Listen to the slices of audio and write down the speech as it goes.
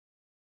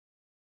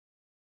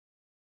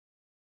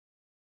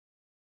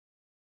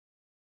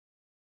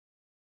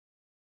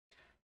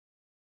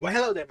Well,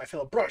 hello there, my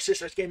fellow brothers,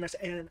 sisters, gamers,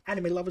 and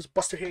anime lovers.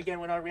 Buster here again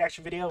with our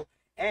reaction video.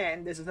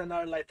 And this is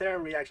another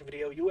Lythera reaction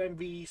video,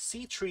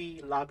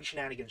 UMvC3 Lobby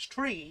Shenanigans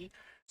 3.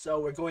 So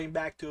we're going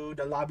back to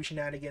the lobby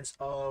shenanigans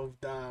of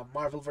the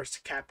Marvel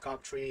vs.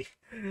 Capcom 3.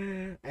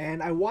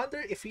 And I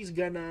wonder if he's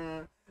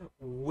gonna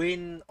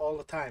win all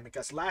the time.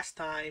 Because last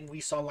time we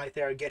saw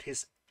Lythera get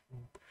his...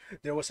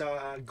 There was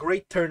a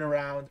great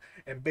turnaround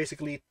and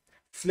basically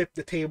flipped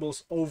the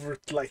tables over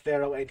to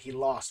Lythera and he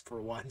lost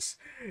for once.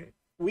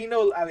 We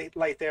know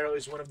Lythera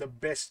is one of the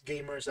best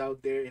gamers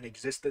out there in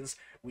existence.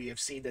 We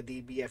have seen the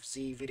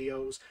DBFZ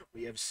videos.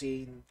 We have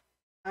seen...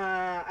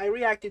 I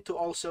reacted to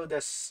also the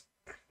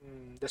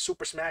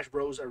Super Smash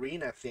Bros.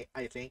 Arena,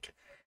 I think.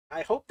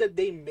 I hope that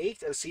they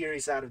make a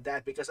series out of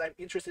that because I'm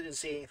interested in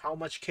seeing how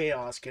much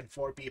chaos can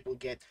four people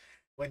get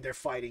when they're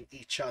fighting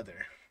each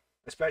other.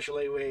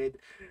 Especially with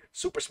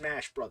Super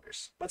Smash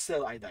Brothers. But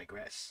still, I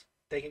digress.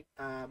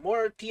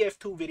 More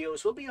TF2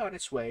 videos will be on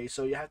its way,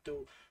 so you have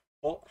to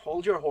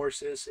hold your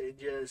horses and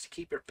just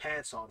keep your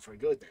pants on, for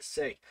goodness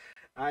sake.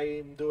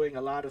 I'm doing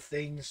a lot of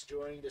things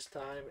during this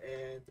time,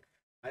 and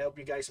I hope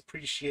you guys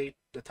appreciate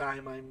the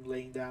time I'm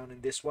laying down in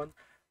this one.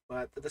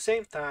 But at the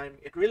same time,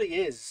 it really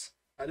is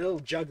a little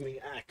juggling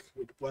act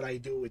with what I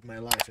do with my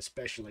life,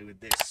 especially with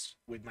this,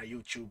 with my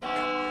YouTube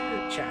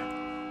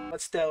channel.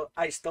 But still,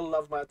 I still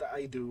love what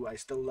I do. I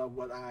still love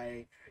what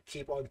I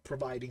keep on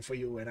providing for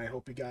you, and I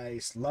hope you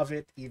guys love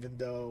it, even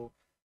though...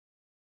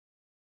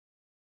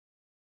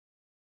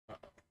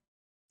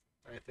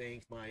 I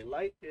think my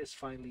light is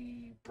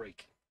finally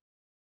breaking.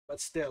 But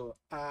still,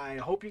 I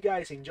hope you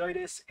guys enjoy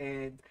this,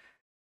 and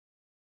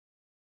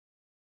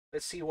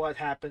let's see what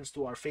happens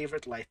to our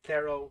favorite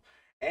Lythero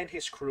and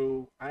his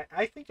crew.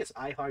 I think it's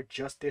iHeart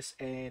Justice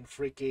and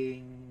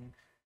freaking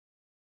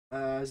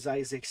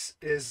Zyzix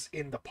is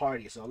in the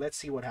party, so let's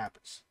see what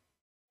happens.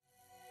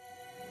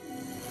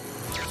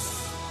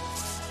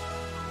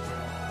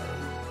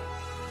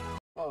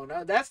 Oh,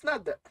 no, that's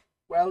not the...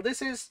 Well, this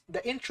is...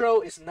 The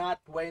intro is not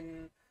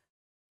when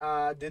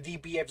the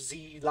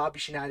DBFZ lobby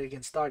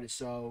shenanigans started,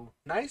 so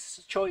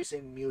nice choice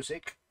in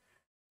music.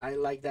 I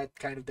like that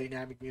kind of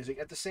dynamic music.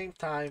 At the same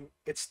time,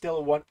 it's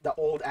still the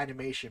old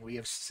animation. We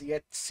have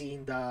yet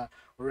seen the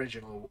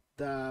original,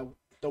 the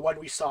one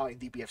we saw in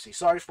DBFZ.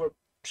 Sorry for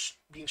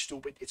being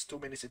stupid. It's 2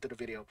 minutes into the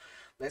video.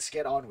 Let's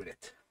get on with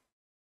it.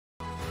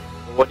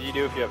 What do you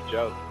do if you have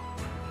Joe?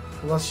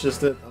 Well, that's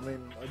just it. I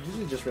mean, I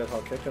usually just red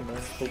hot kick him and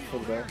hope for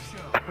the best.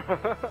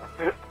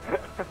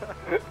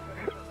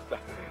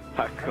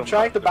 I'm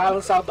trying to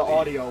balance out the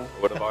audio.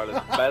 One of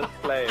Ireland's best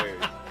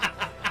players.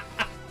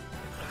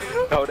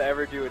 Don't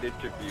ever do an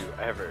interview,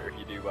 ever.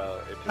 You do well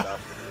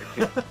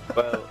internationally.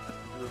 Well,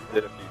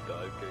 did a few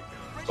dive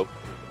kicks. Hope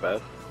for the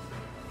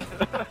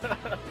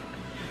best.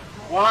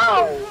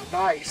 Wow,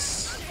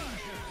 nice.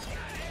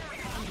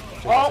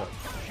 Oh!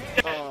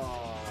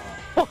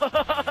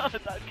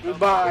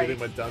 Goodbye. Hitting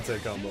my Dante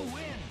combo.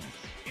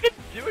 You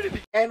didn't do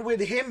anything. And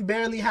with him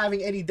barely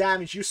having any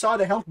damage, you saw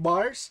the health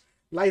bars?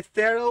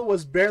 Lythero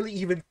was barely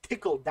even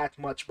tickled that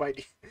much by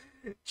the...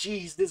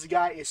 Jeez, this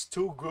guy is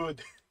too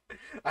good.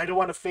 I don't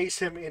want to face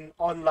him in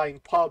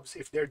online pubs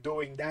if they're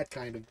doing that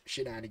kind of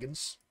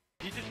shenanigans.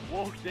 He just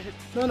walked in.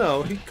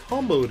 No, he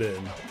comboed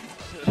in.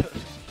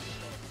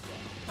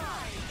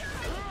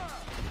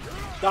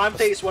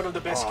 Dante is one of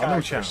the best No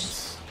characters.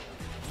 chance.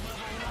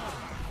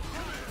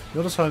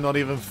 Notice how I'm not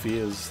even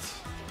phased.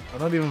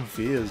 I'm not even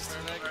phased.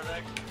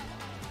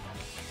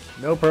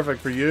 No perfect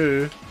for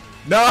you.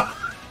 No!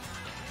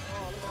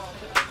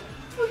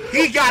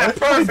 He got it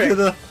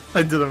perfect!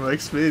 I did a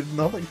max speed,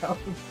 nothing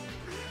happened.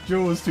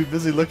 Joe was too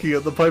busy looking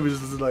at the pipe, he was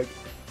just like,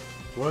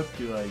 what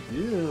do I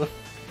do?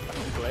 I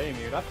don't blame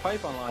you. That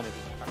pipe online is...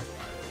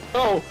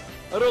 Oh!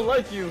 I don't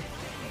like you!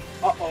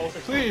 Uh-oh.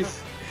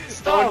 Please!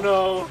 Stop! Oh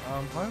no!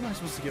 How am I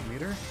supposed to get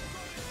meter?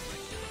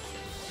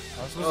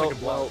 I was supposed to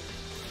get blocked.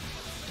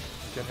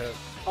 Get hit.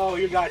 Oh,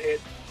 you got hit.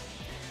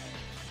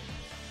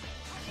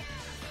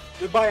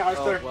 Goodbye,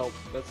 Arthur. Oh, well,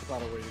 that's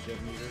not a way to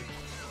get meter.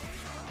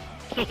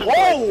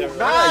 Whoa!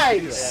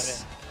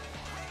 Nice!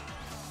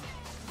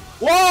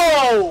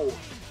 Whoa!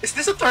 Is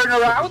this a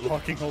turnaround?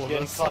 Blocking all of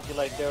Getting us. cocky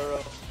like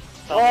Darrow.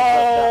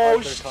 Oh,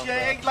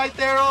 shit, like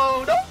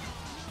Lythero!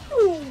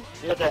 No!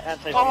 You had that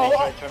anti-damage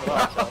Oh. turn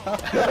around, so.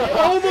 I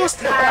almost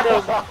had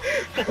him!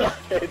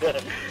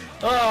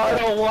 Oh, I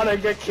don't want to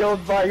get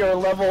killed by your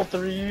level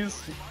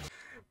 3s.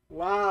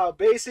 Wow,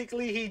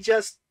 basically he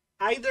just...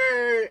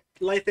 Either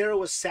Lythero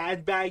was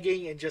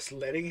sandbagging and just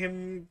letting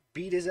him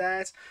beat his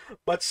ass,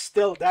 but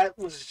still, that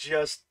was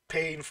just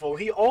painful.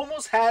 He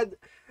almost had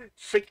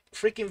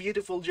freaking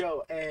Beautiful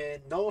Joe,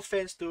 and no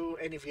offense to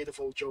any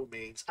Beautiful Joe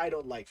mains. I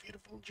don't like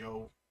Beautiful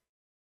Joe.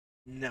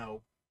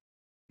 No.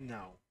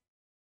 No.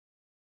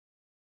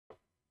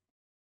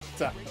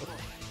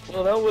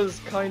 Well, that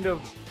was kind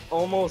of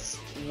almost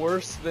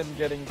worse than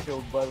getting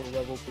killed by the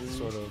level 3.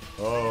 Sort of.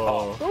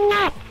 Oh.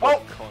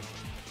 Oh!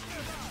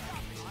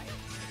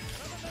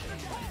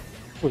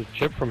 With a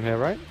chip from here,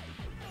 right?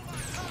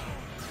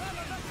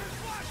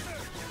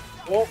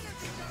 Oh!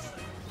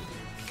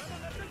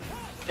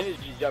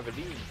 Energy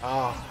javelin.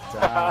 Ah,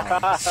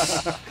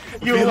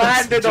 damn. You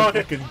landed on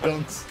it. Fucking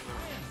dunks.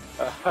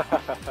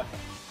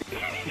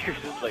 You're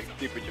just like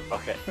super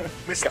okay.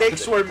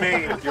 Mistakes were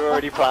made. You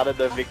already plotted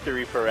the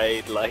victory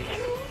parade, like.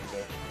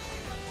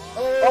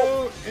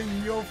 Oh,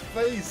 in your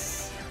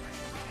face.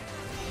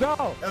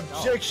 No!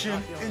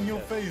 Objection No, in your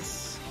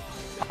face.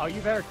 Oh,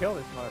 you better kill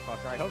this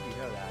motherfucker. I hope you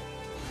know that.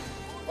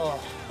 Oh,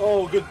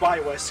 Oh, goodbye,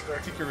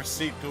 Wesker. take a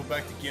receipt. Go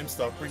back to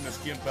GameStop. Bring this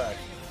game back.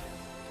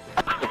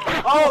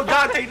 Oh,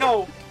 Dante,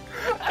 no!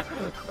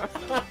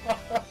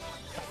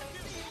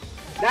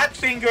 That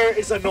finger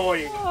is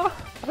annoying.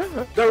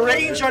 The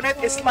range on it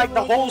is like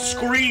the whole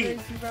screen.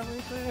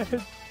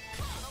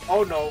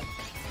 Oh no.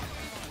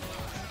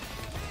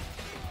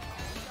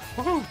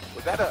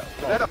 Was that a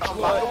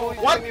unlockable?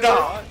 What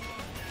the?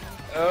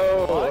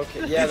 Oh,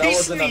 okay. Yeah, Did that he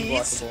wasn't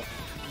sneeze?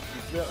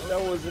 unblockable.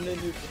 That wasn't in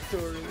your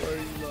tutorial, are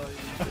you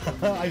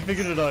lying? I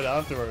figured it out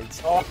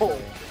afterwards. Oh.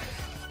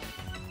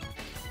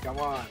 Come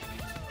on.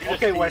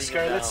 Okay,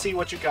 Wesker, let's see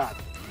what you got.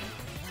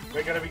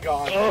 We're gonna be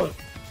gone. Oh,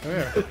 Come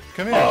here.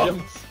 Come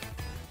here.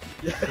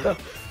 yeah.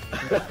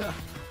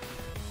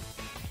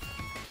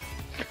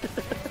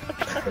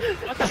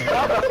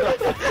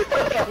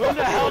 When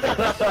the hell did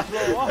that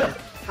blow up?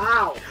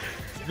 How?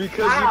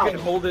 Because Ow. you can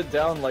hold it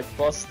down like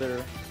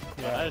Buster.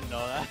 Yeah, I didn't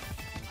know that.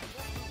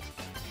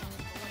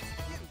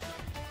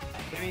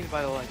 What do you mean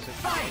by the legs?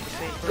 It's not the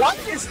same person. What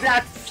is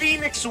that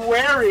Phoenix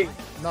wearing?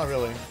 Not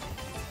really.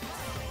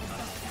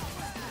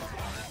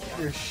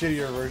 You're a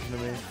shittier version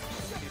of me.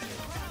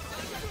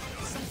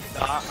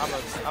 No,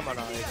 I'm an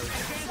alright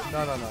version. No.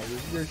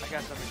 You're I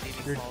got some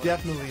redeeming you're qualities.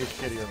 definitely a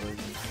shittier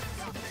version.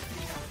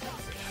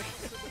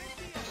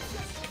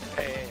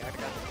 Hey, I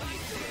got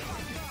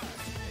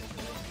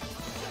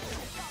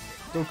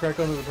Don't crack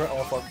under the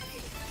oh fuck.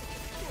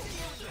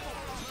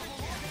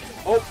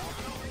 Oh,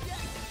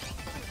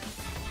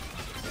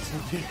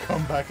 He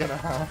come back in a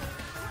half.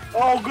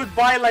 oh,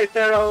 goodbye,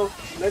 Lightero.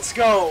 Let's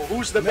go.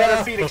 Who's the better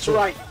No. Phoenix,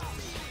 right?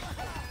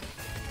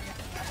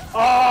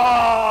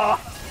 Ah!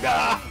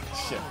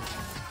 Shit.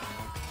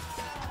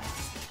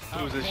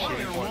 Who's this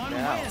shitty one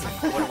now?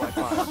 What do I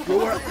find? You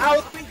were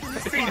out,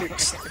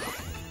 Phoenix.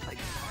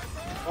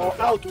 Oh,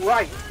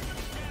 outright.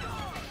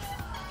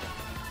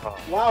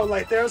 Wow,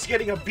 Lightero's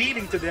getting a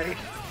beating today.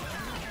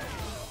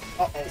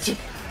 Uh-oh.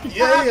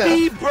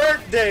 Happy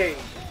birthday!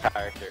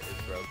 Character is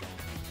broken.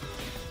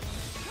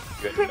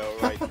 You had no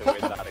right to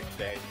win that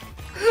exchange.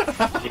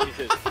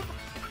 Jesus.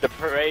 The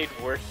parade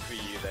worked for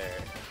you there.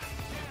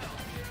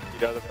 You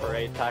know the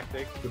parade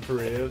tactic? The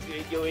parade.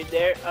 You go in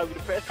there, I'm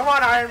gonna press. Come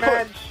on, Iron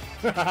Man!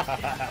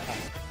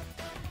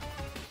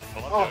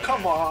 Oh,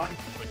 come on.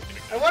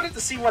 I wanted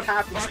to see what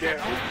happens there.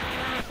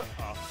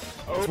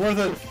 It's worth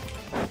it.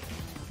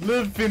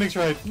 Live, Phoenix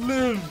Wright.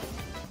 Live.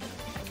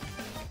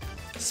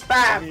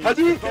 Spam!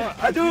 Hadouken!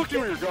 Hadouken!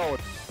 where you're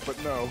going,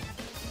 but no.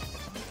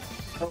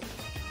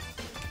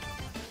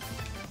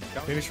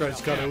 Phoenix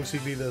Wright's got to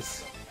OCB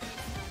this.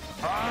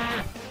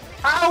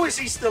 How is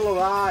he still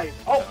alive?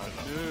 Oh!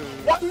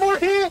 One more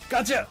hit!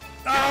 Gotcha.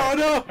 Oh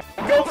no.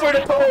 Go for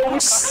the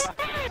toes!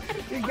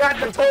 You got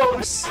the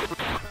toes!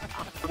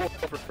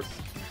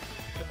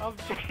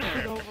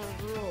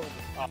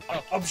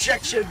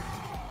 Objection!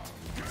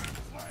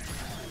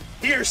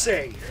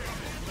 Hearsay!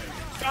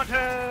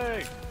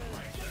 Dante!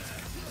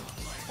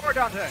 More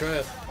Dante! Try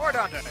it. More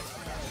Dante!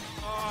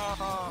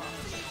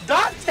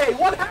 Dante,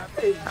 what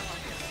happened?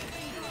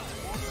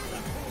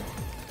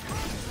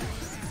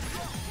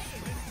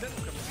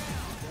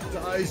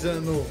 Die,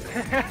 Zeno.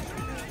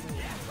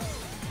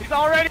 He's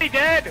already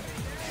dead!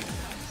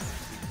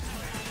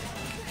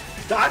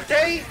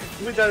 Dante?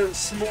 With a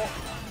small...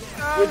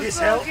 with his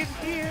health?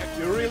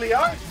 You really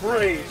are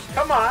brave.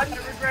 Come on! I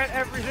regret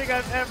everything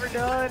I've ever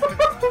done!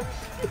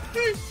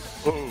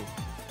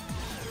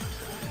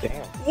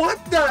 Damn.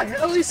 What the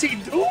hell is he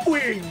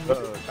doing?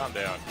 Calm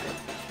down.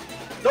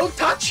 Don't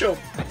touch him!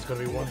 It's gonna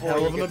be one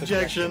hell of an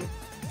objection.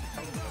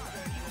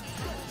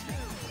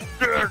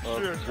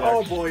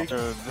 Oh boy.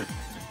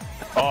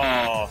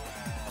 Oh.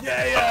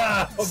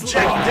 Yeah.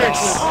 Object this!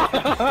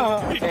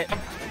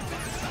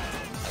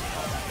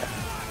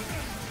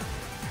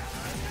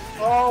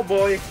 Oh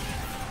boy.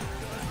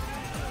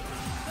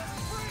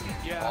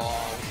 Yeah.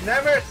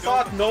 Never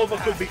thought Nova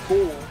could be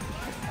cool.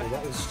 Oh,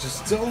 that was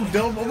just so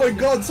dumb. Oh my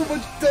god, so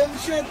much dumb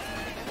shit.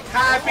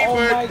 Happy Oh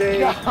my birthday!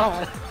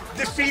 god!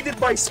 Defeated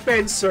by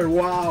Spencer,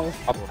 wow.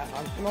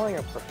 I'm smelling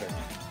a perfect.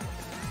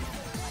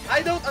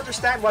 I don't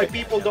understand why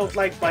people don't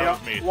like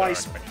why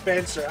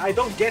Spencer. I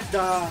don't get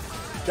the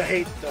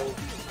hate though.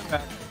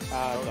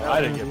 I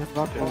didn't get it.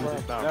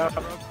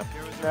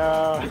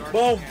 No.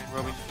 Boom!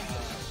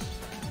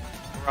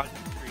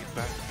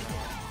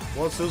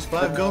 What's those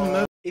 5 golden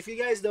nuts? If you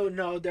guys don't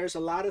know, there's a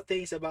lot of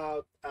things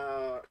about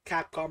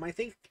Capcom. I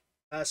think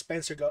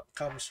Spencer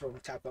comes from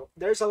Capcom.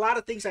 There's a lot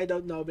of things I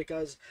don't know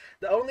because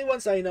the only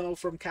ones I know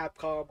from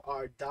Capcom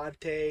are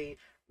Dante,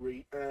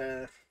 Ryu,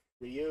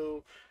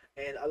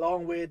 and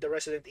along with the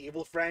Resident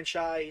Evil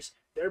franchise.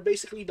 They're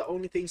basically the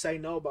only things I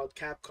know about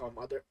Capcom.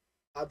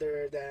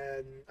 other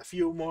than a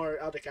few more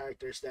other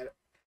characters that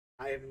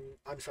I'm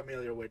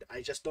unfamiliar with.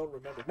 I just don't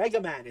remember. Mega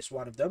Man is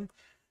one of them,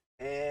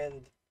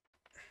 and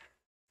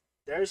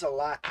there's a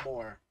lot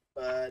more.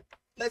 But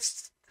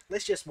let's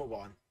just move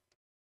on.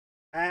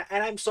 And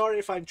I'm sorry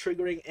if I'm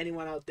triggering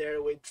anyone out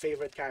there with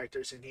favorite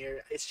characters in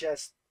here. It's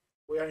just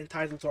we are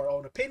entitled to our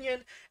own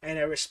opinion, and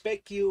I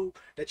respect you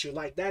that you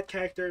like that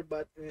character,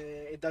 but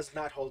it does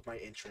not hold my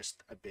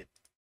interest a bit.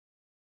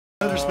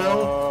 Another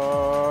spell?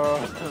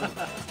 Oh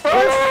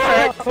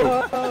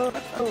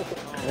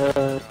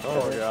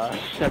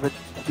gosh. 7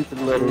 stupid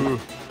letters.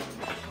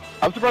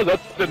 I'm surprised that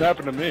didn't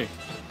happen to me.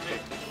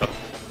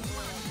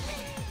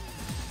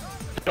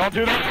 Don't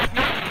do that!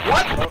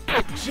 What?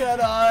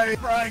 Jedi!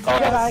 Frank!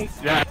 Jedi!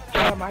 Yeah.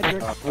 My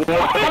jerk.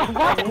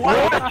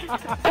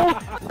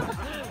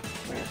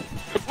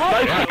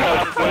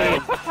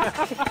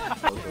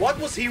 What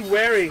was he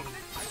wearing?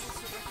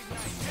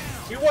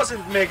 He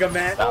wasn't Mega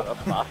Man. That was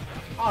fast.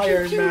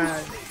 Iron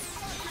Man.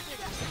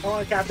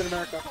 Oh, Captain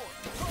America.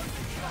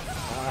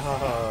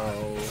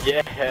 Wow.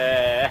 Yeah.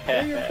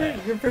 Yeah,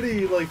 you're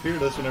pretty like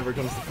fearless whenever it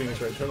comes to Phoenix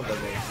Wright Turtle, by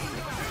the way.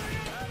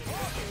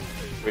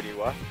 Really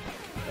what?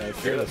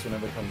 Fearless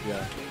whenever it comes,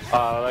 yeah.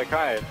 Like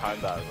kind of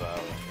timed that as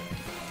well.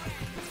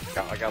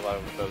 I got a lot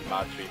of those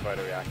mad Street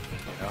Fighter reactions,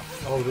 you know?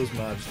 Oh, those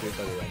mad Street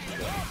Fighter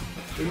reactions, yeah.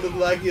 They're the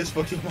laggiest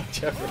fucking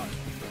match ever.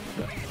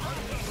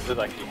 This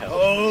actually helps.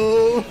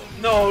 Oh!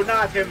 No,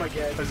 not him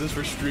again. Is this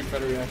for Street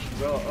Fighter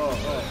reactions? Oh.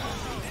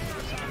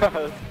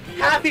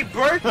 Happy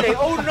birthday!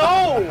 Oh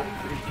no!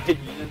 You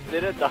just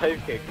did a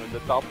dive kick from the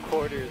top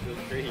corner of the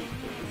screen.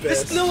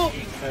 This Best little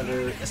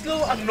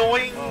ever.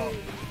 annoying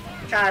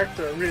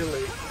character,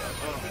 really.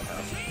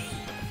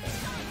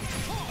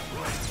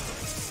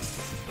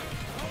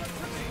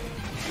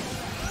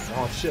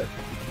 Oh shit.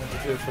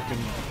 You're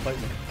fucking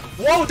fighting.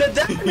 Whoa, the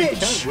can't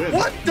damage! win.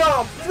 What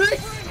the frick?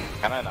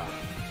 Can I not?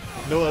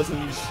 No, as in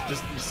you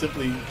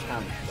simply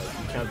can't. Like,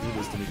 you can't do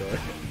this to me, dog.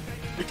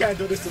 You can't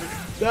do this to me.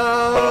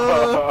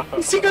 No!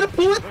 Is he gonna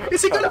pull it?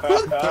 Is he gonna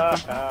pull it?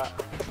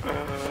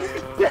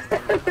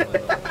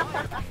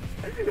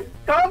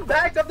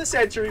 Comeback of the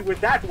century with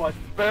that one.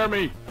 Spare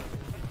me!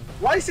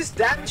 Why is this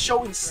damage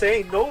so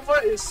insane?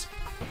 Nova is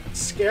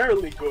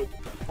scarily good.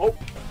 Oh,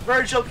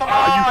 Virgil, come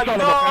on! you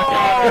No!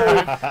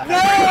 son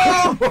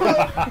No!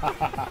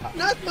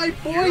 Not my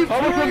boy, I was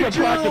looking at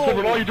practice and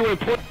Virgil! all you do is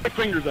point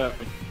fingers at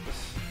me.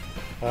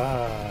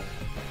 Ah.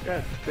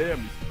 God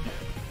damn.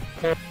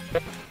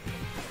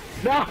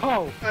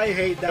 No! I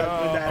hate that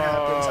when that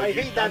happens. I you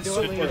hate that don't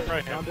do it. super.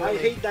 Right. I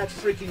hate that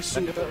freaking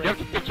super. Yep,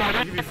 it's on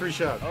I'll it. give you a free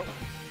shot.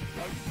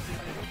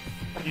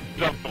 You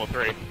jumped level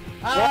 3.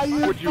 Ah,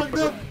 you would you fucked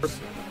up!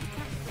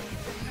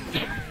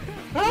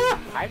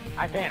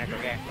 I panic,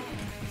 okay?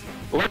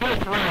 Level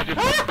 3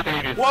 just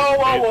stated.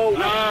 Whoa!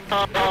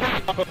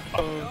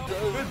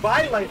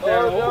 Goodbye,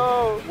 Lightero.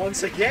 Oh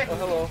Once again, no!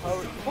 Hello,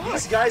 how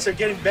these guys are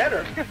getting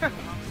better.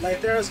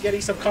 Lightero's getting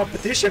some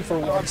competition for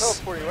I'm once.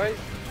 teleporting, right?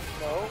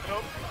 No.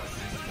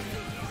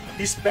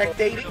 He's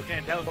spectating. Still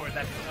can't teleport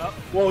that up.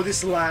 Whoa,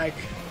 this lag.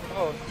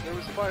 Oh, there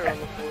was fire on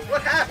the floor.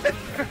 What happened?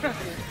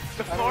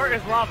 The floor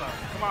is lava.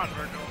 Come on,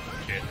 Virgil.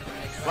 Shit.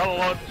 Level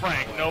 1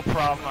 Frank, no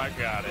problem, I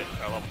got it.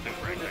 I level 2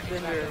 Frank.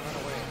 Cinder.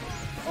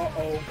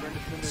 Uh-oh.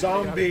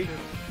 Zombie.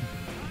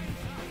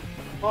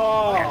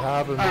 Oh.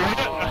 Happened.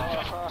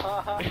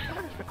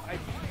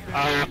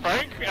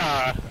 Frank,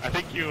 I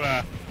think you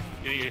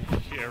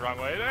wrong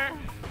way there?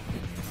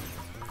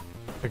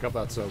 Pick up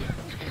that soap.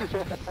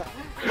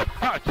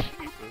 Oh, Jesus.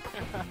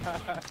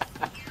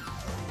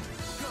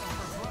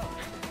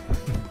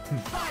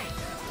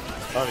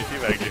 Let me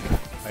teabag you.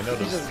 I He's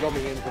noticed. just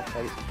roaming in to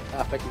fight.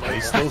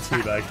 He's still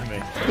teabagging me.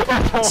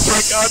 Oh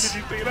my god, did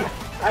you see that?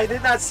 I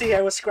did not see.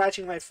 I was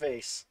scratching my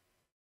face.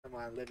 Come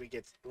on, let me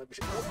see.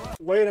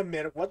 Wait a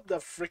minute. What the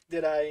frick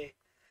did I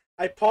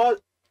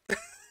paused.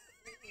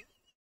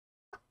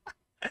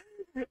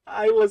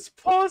 I was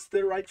paused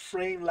the right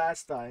frame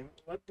last time.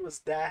 What was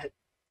that?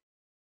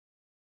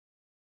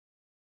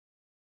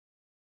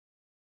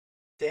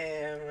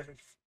 Damn.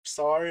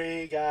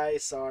 Sorry,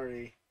 guys.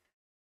 Sorry.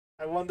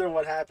 I wonder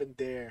what happened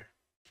there.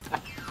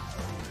 Let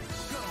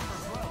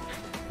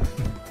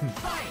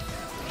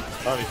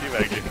me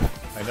teabag you.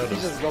 I He's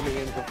noticed. just roaming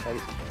in to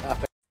fight.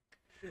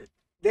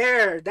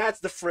 There, that's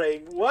the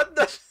frame. What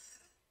the?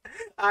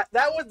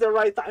 That was the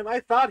right time. I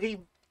thought he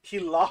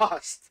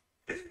lost.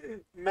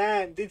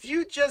 Man, did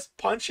you just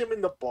punch him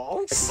in the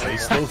balls?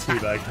 He's still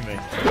teabagging me.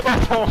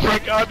 Oh my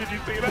god, did you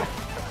see that?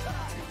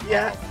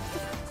 Yeah,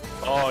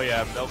 Oh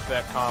yeah, milk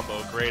that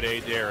combo, grade A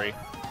dairy.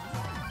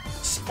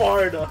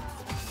 Sparta.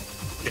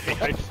 Yeah,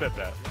 I just said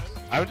that.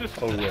 I was just,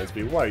 Oh,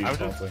 Wesby, why are you I was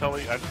just taunting?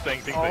 telling, I'm just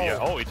saying things that, yeah,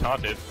 oh, he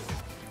taunted.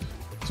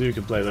 So you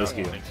can play this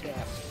game.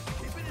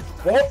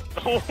 Oh,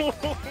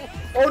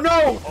 oh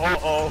no!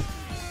 Uh-oh.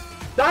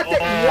 Not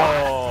that.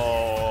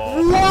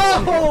 Oh.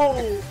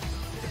 Whoa!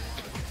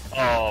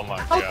 Oh my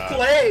god.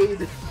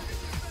 Outplayed.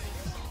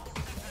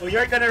 Well,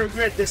 you're gonna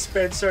regret this,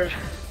 Spencer.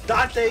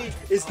 Dante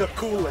is the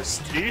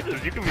coolest.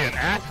 Jesus, you can be an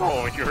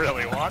asshole if you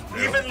really want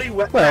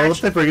to. Well,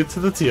 if they bring it to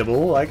the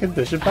table, I can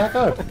dish it back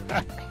out.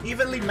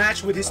 Evenly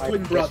matched with his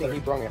twin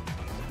brother.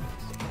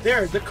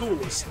 They're the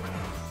coolest.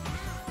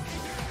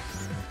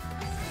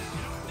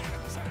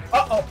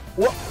 Uh-oh.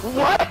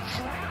 What?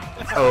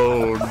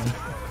 Oh.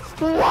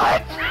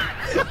 What?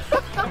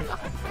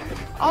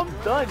 I'm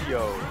done,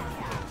 yo.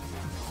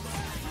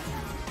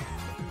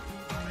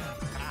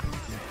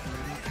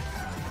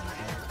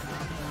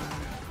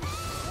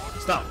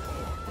 Stop.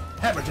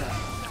 Hammer time.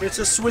 It's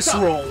a Swiss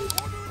roll.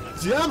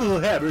 Double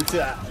hammer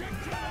time.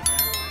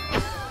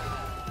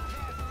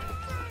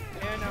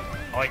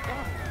 Like,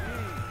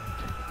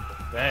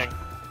 dang.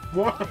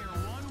 What?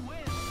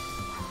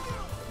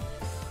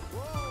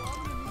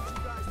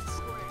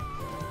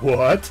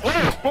 What?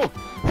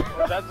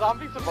 Was that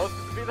zombie supposed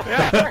to be there?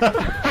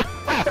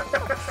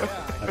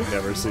 I've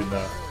never seen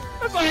that.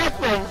 That's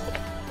awesome!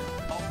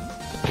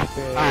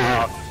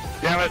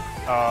 Damn it.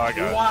 Oh, I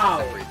got it.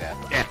 Wow.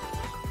 Yeah.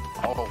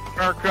 Oh,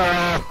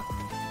 Urka!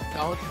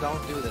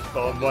 Don't do this.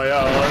 Oh my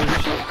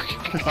gosh.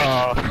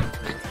 Oh,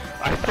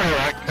 I saw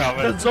that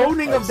coming. The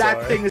zoning of that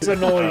sorry. thing is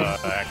annoying.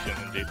 Action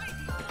indeed.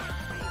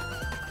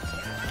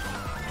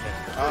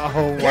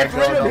 Oh my Get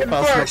rid god, of I'm him fast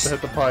enough first. to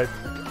hit the pipe.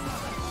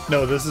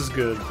 No, this is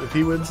good. If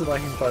he wins, then I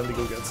can finally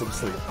go get some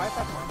sleep.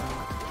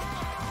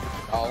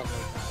 Oh,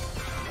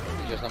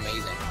 just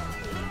amazing.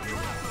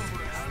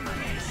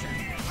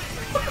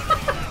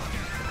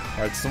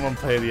 Alright, someone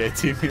play the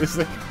AT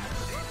music.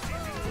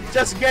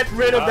 Just get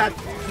rid of that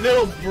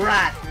little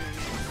brat.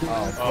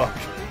 Oh, fuck.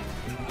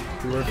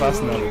 We were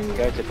fast enough.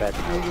 Go to bed.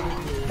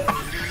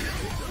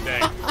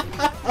 Dang.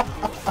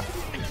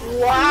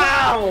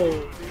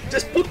 Wow.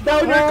 Just put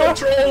down your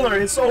controller.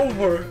 It's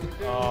over.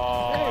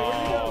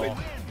 Oh.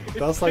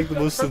 That's like the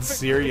most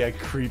sincere yet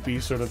creepy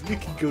sort of, you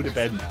can go to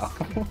bed now.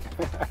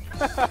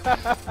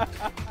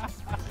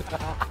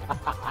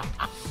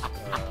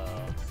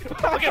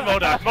 Look at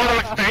Modok's.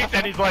 Modok's face,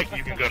 and he's like,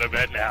 you can go to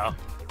bed now.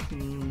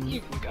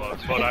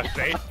 Modok's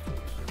face.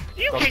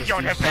 You can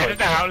go to bed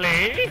now,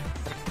 Lee.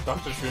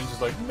 Dr. Strange is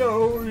like,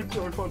 no, you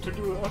don't want to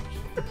do that.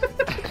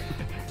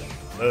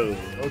 Oh,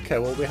 okay,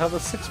 well we have a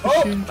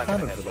 6-machine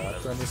cannon for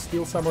that, and a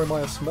Steel Samurai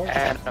Maya smelter.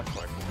 And of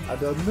course. And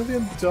 $1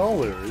 million.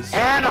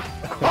 And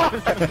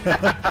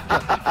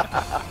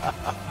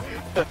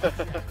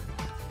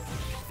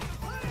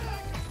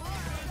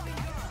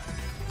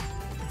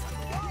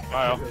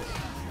Wow.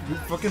 You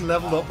fucking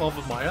leveled up off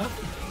of Maya?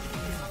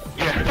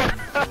 Yeah.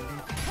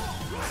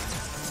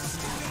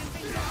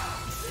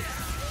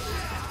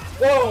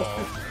 Whoa.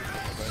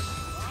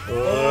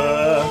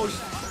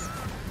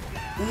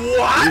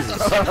 What?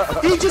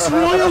 He just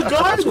royal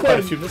guard Quite a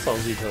them. few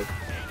missiles you took.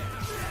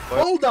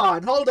 Hold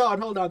on,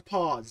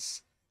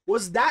 pause.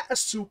 Was that a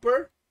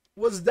super?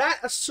 Was that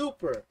a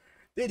super?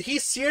 Did he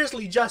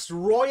seriously just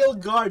royal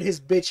guard his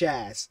bitch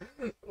ass?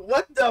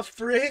 What the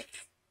frick?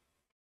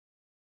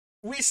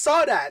 We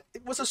saw that.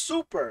 It was a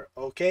super.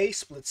 Okay,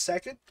 split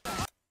second.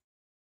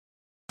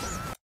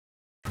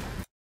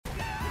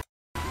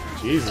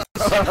 Jesus.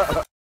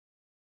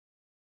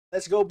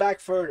 Let's go back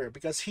further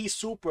because he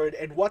supered,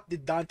 and what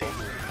did Dante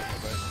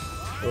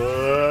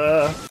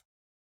do?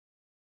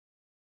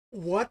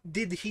 What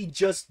did he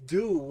just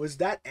do? Was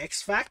that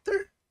X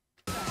Factor?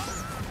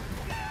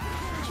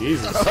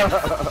 Jesus.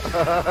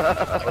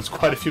 That's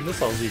quite a few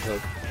missiles you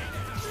took.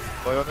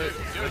 Oh.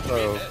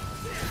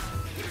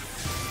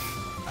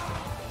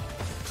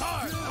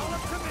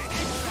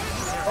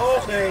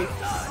 Okay.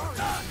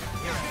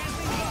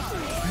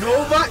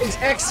 Nova is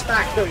X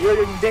Factor.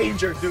 You're in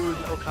danger, dude.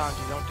 Oh,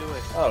 Kanji, don't do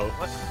it. Oh.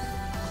 What?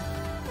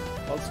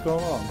 What's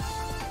going on?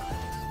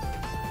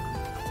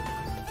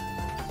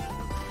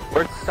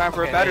 It's time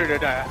for a better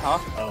today, huh?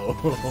 Oh.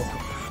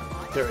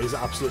 There is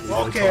absolutely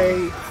no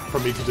Okay. time for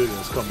me to do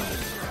this. Come on.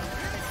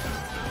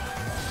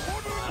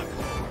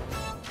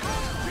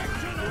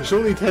 There's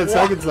only 10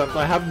 seconds left.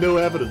 I have no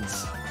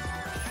evidence.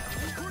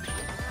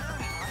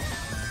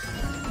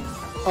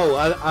 Oh,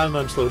 and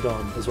I'm slowed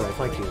down as well.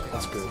 Thank you.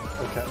 That's good.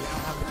 Okay.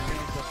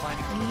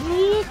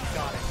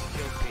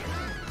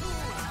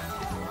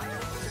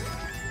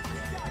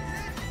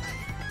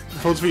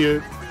 Votes for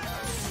you.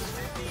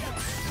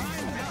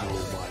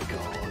 Oh my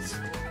god.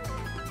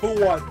 Who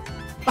won?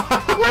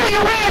 Where are you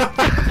at?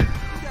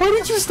 Why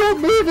did you stop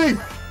moving?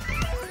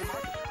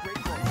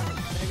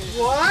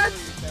 What?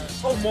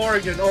 Oh,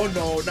 Morgan. Oh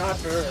no, not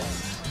her.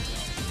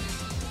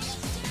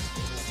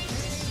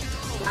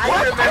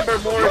 I remember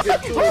Morgan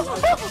too.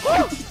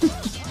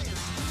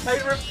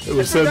 It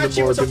was said that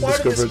Morgan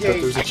discovered that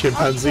there's a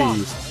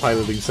chimpanzee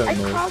piloting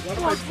Sentinel. One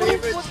of my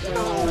favorite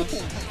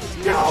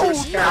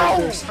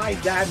characters, high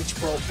damage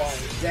profile.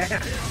 Damn.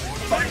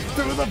 Fight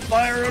through the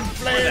fire and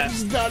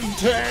flames,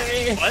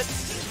 Dante! What?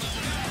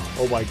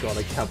 Oh my god,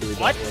 I can't believe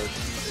What? that worked.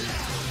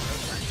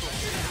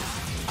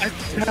 I'm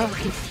so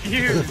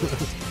confused.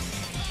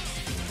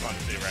 Come on,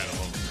 stay random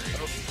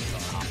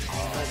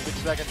over 6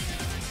 seconds.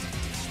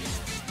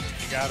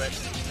 You got it.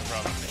 No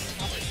problem.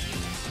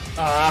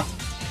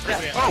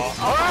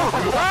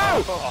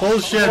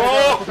 Bullshit!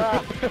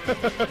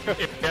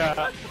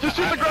 Yeah. Just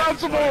hit the ground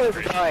some more!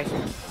 Die.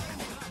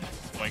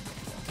 Like,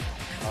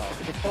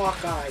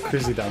 Hawkeye.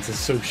 Grizzly dance is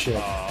so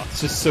shit.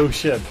 It's just so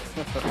shit.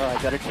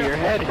 I got it to your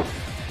head.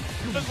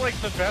 it was like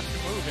the best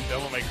move in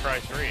Devil May Cry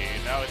 3,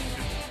 and now it's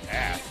just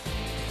ass.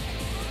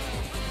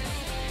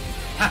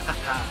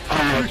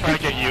 I'm trying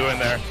to get you in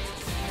there.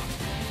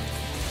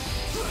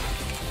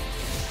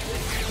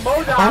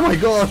 Modok, Oh my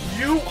god!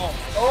 you.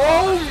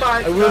 Oh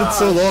my god! I waited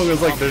so long, I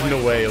was like, there's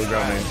no way he'll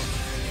grab me.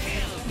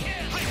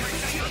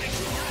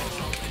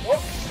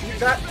 Oh, you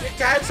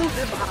canceled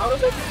him out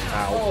of it?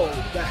 Ow. Oh,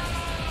 that.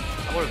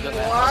 I would have done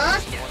that.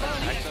 What? The one that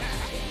accent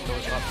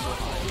goes up so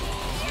high.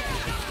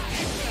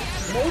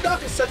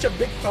 Modok is such a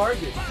big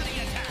target. Oh,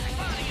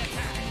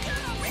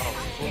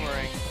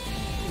 boomerang.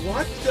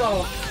 What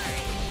the?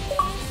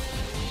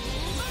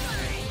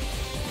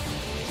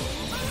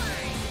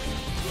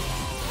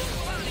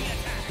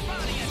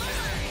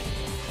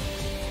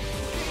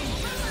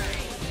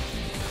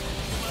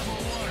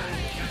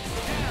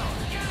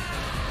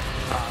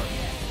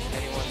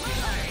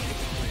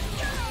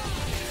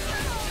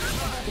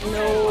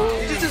 No.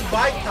 Did you just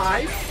buy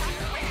time?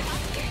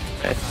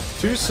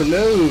 Too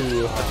slow!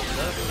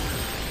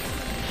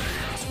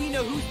 We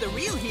know who's the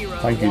real hero.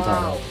 Thank you, Wow.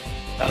 Tyler.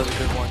 That was a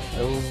good one.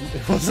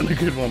 It wasn't a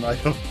good one. I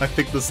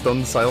think the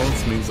stunned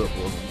silence means it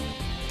was.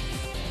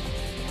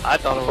 I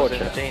thought it was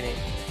entertaining.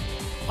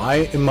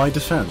 In my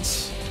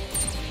defense,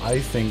 I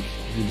think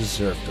you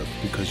deserved it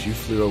because you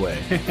flew away.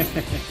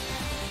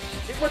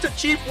 It was a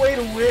cheap way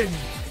to win.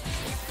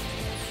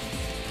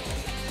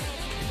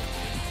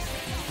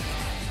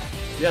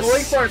 Yes.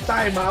 Going for a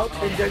timeout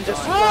and then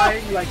just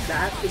flying like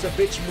that is a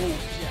bitch move.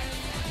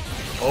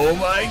 Oh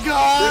my There's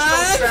god!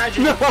 no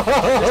strategy. There's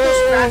no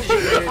strategy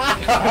in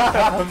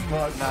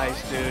it.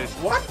 Nice, dude.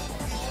 What?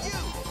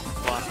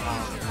 Fun.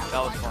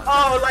 That was fun.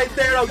 Oh, like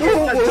there, I'll give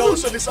him a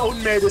dose of his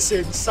own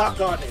medicine. Suck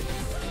on it.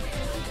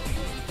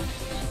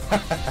 Oh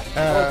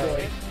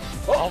boy.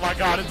 Oh my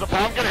god, is the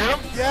palm gonna hit him?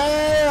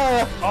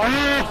 Yeah! Oh!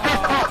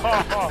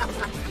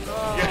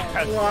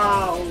 Yes!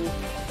 Wow.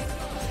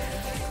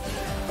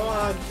 Come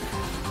on.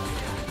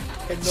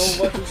 Can no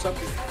one do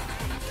something?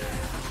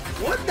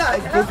 What the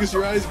hell? Focus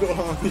your eyes, go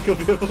on. You'll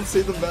be able to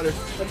see them better.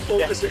 I'm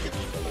focusing.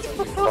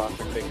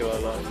 Particular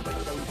line.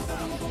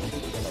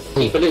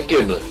 Keep it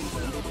good.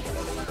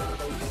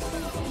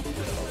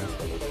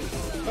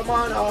 Come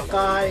on,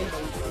 Hawkeye.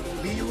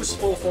 Be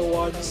useful for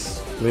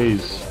once.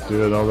 Please,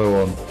 do another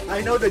one.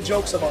 I know the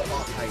jokes about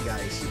Hawkeye,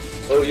 guys.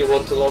 Oh, you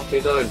want to lock me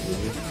down, do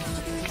you?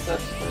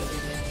 That's fine.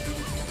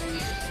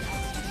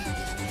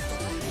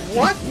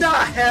 What the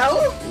hell?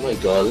 Oh my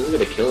god, this is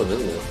gonna kill him,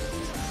 isn't it?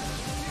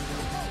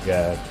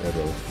 Yeah, it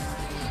will.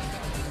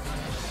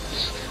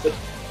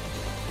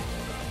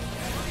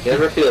 You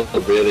ever feel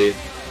really,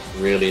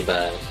 really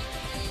bad?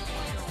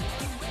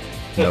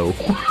 No.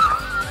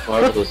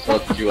 Marvel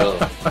sucked you out.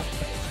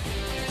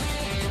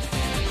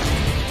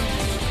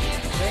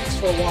 Thanks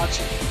for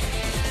watching.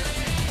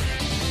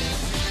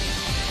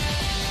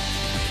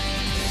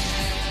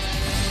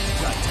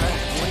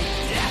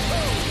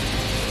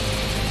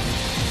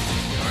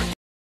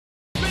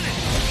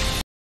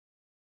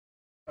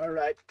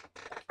 Alright.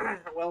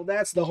 Well,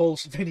 that's the whole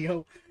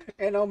video.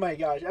 And oh my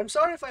gosh, I'm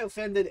sorry if I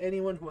offended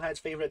anyone who has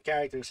favorite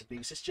characters at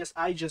least. It's just,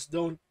 I just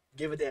don't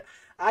give it a...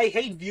 I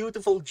hate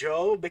Beautiful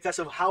Joe because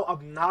of how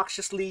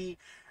obnoxiously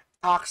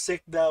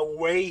toxic the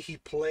way he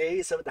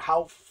plays, and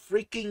how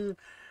freaking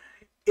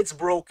it's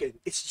broken.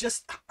 It's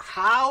just,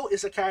 how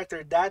is a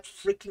character that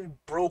freaking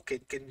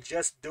broken can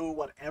just do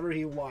whatever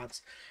he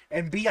wants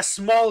and be a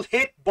small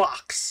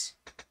hitbox?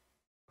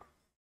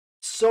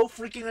 So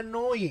freaking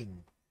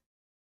annoying.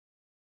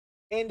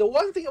 And the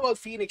one thing about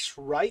Phoenix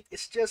Wright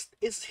is just,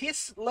 is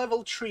his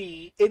level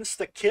 3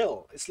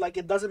 insta-kill. It's like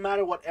it doesn't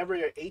matter whatever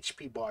your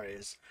HP bar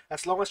is,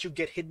 as long as you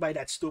get hit by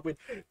that stupid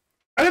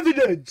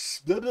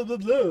evidence, blah blah blah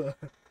blah.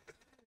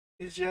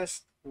 It's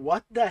just,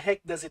 what the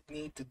heck does it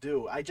need to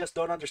do? I just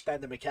don't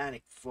understand the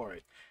mechanic for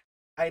it.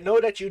 I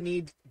know that you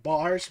need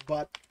bars,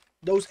 but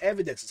those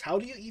evidences, how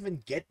do you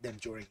even get them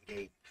during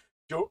game?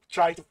 You're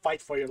trying to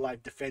fight for your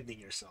life, defending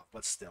yourself,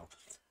 but still.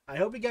 I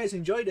hope you guys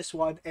enjoyed this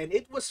one, and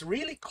it was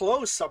really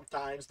close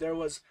sometimes. There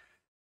was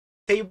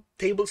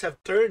tables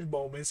have turned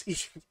moments,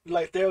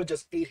 like Theo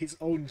just ate his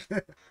own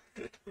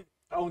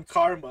own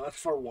karma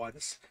for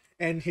once,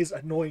 and his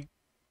annoying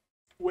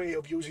way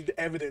of using the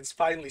evidence,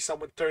 finally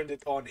someone turned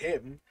it on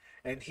him,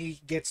 and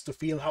he gets to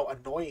feel how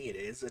annoying it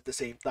is at the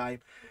same time.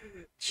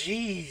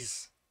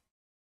 Jeez.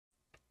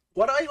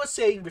 What I was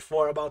saying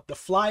before about the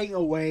flying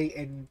away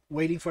and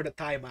waiting for the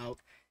timeout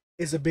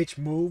is a bitch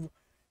move.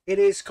 It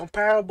is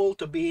comparable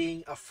to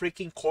being a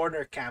freaking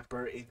corner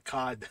camper in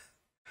COD.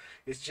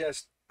 It's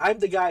just, I'm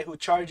the guy who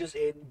charges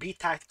in, be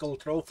tactical,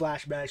 throw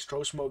flashbangs,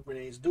 throw smoke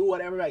grenades, do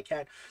whatever I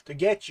can to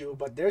get you,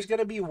 but there's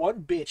gonna be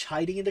one bitch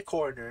hiding in the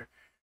corner,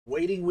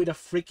 waiting with a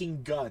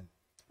freaking gun.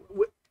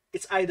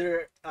 It's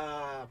either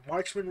a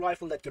marksman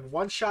rifle that can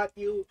one-shot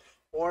you,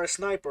 or a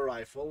sniper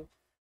rifle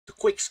to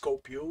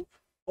quick-scope you,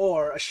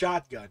 or a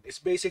shotgun. It's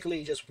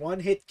basically just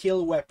one-hit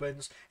kill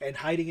weapons and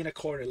hiding in a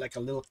corner like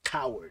a little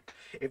coward.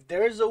 If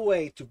there's a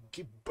way to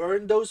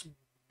burn those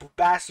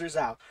bastards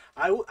out,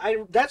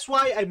 that's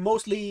why I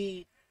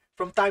mostly,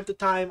 from time to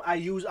time, I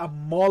use a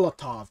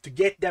Molotov to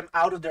get them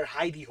out of their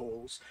hidey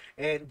holes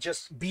and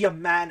just be a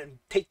man and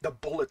take the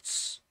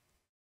bullets.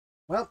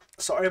 Well,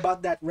 sorry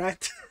about that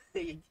rant.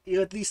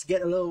 You at least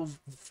get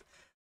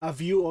a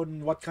view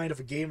on what kind of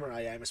a gamer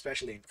I am,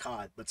 especially in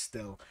COD, but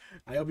still.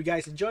 I hope you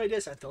guys enjoyed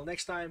this. Until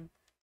next time,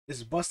 this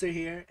is Buster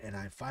here, and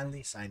I'm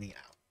finally signing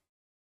out.